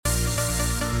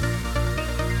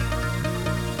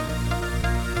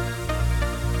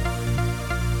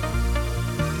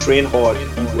Train hard,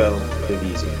 eat well, live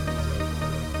easy.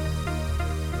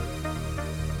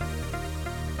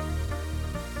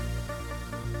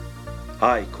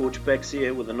 Hi, Coach Bex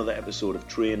here with another episode of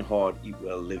Train Hard, Eat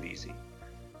Well, Live Easy.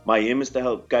 My aim is to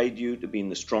help guide you to being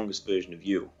the strongest version of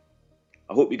you.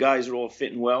 I hope you guys are all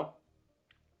fitting well,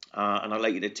 and I'd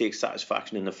like you to take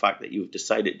satisfaction in the fact that you've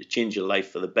decided to change your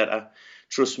life for the better.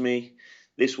 Trust me,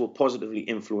 this will positively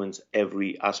influence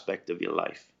every aspect of your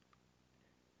life.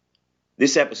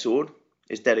 This episode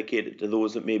is dedicated to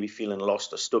those that may be feeling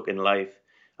lost or stuck in life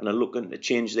and are looking to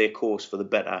change their course for the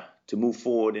better to move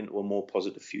forward into a more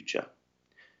positive future.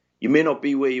 You may not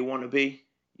be where you want to be.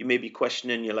 You may be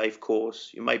questioning your life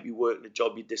course. You might be working a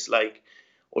job you dislike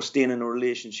or staying in a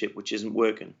relationship which isn't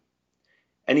working.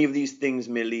 Any of these things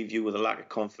may leave you with a lack of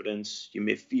confidence. You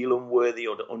may feel unworthy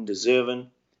or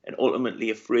undeserving and ultimately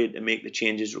afraid to make the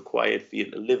changes required for you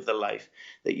to live the life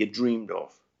that you dreamed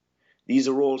of. These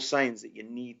are all signs that you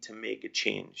need to make a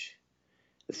change.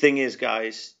 The thing is,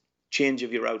 guys, change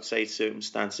of your outside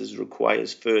circumstances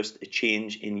requires first a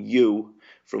change in you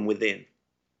from within.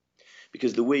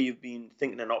 Because the way you've been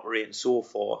thinking and operating so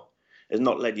far has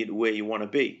not led you to where you want to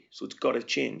be. So it's got to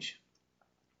change.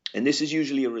 And this is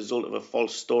usually a result of a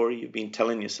false story you've been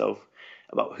telling yourself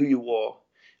about who you are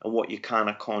and what you can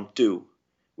or can't do,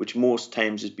 which most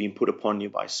times has been put upon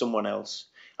you by someone else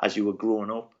as you were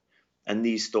growing up. And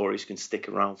these stories can stick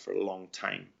around for a long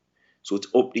time. So it's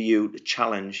up to you to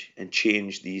challenge and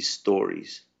change these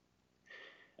stories.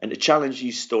 And to challenge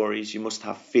these stories, you must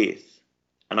have faith.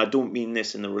 And I don't mean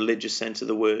this in the religious sense of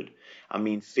the word. I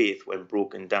mean faith when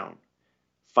broken down.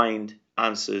 Find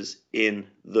answers in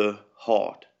the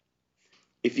heart.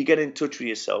 If you get in touch with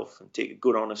yourself and take a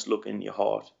good honest look in your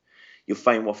heart, you'll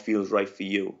find what feels right for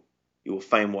you. You will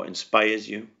find what inspires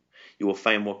you. You will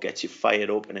find what gets you fired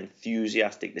up and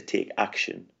enthusiastic to take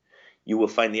action. You will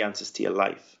find the answers to your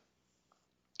life.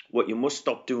 What you must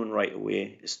stop doing right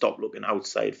away is stop looking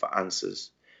outside for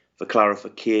answers, for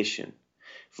clarification,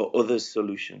 for others'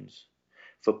 solutions,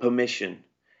 for permission,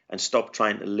 and stop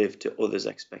trying to live to others'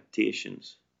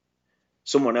 expectations.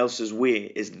 Someone else's way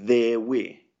is their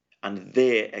way, and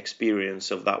their experience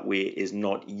of that way is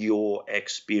not your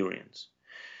experience.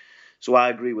 So I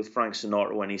agree with Frank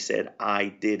Sinatra when he said, I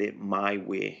did it my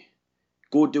way.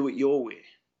 Go do it your way.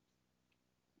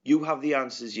 You have the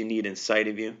answers you need inside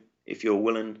of you if you're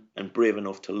willing and brave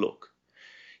enough to look.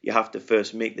 You have to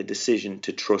first make the decision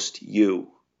to trust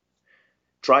you.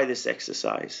 Try this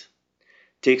exercise.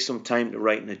 Take some time to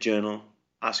write in a journal.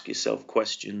 Ask yourself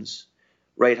questions.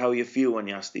 Write how you feel when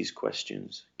you ask these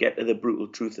questions. Get to the brutal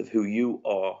truth of who you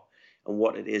are and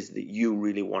what it is that you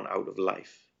really want out of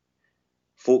life.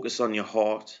 Focus on your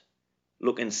heart.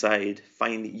 Look inside.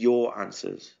 Find your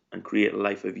answers and create a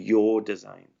life of your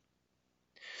design.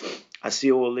 I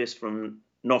see all this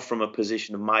not from a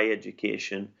position of my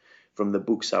education, from the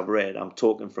books I've read. I'm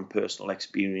talking from personal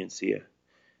experience here.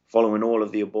 Following all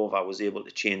of the above, I was able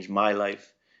to change my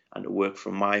life and to work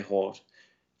from my heart,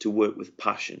 to work with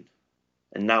passion.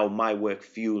 And now my work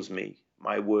fuels me.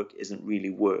 My work isn't really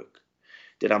work.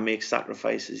 Did I make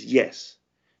sacrifices? Yes.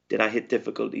 Did I hit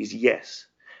difficulties? Yes.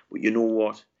 But you know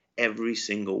what? Every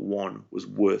single one was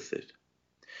worth it.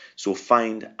 So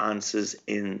find answers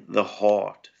in the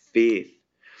heart. Faith.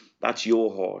 That's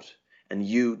your heart. And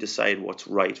you decide what's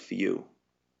right for you.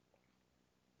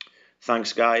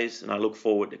 Thanks, guys. And I look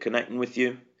forward to connecting with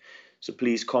you. So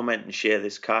please comment and share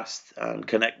this cast and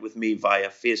connect with me via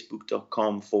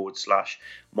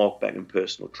facebook.com/Mark Beckham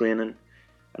Personal Training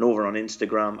and over on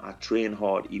Instagram at Train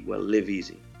Hard, Eat Well, Live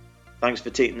Easy. Thanks for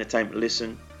taking the time to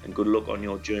listen and good luck on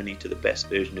your journey to the best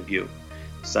version of you.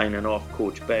 Signing off,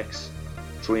 Coach Bex.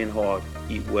 Train hard,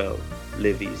 eat well,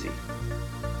 live easy.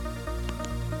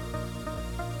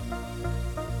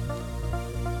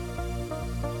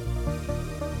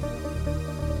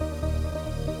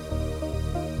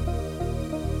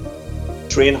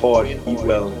 Train hard, eat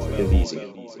well, live easy.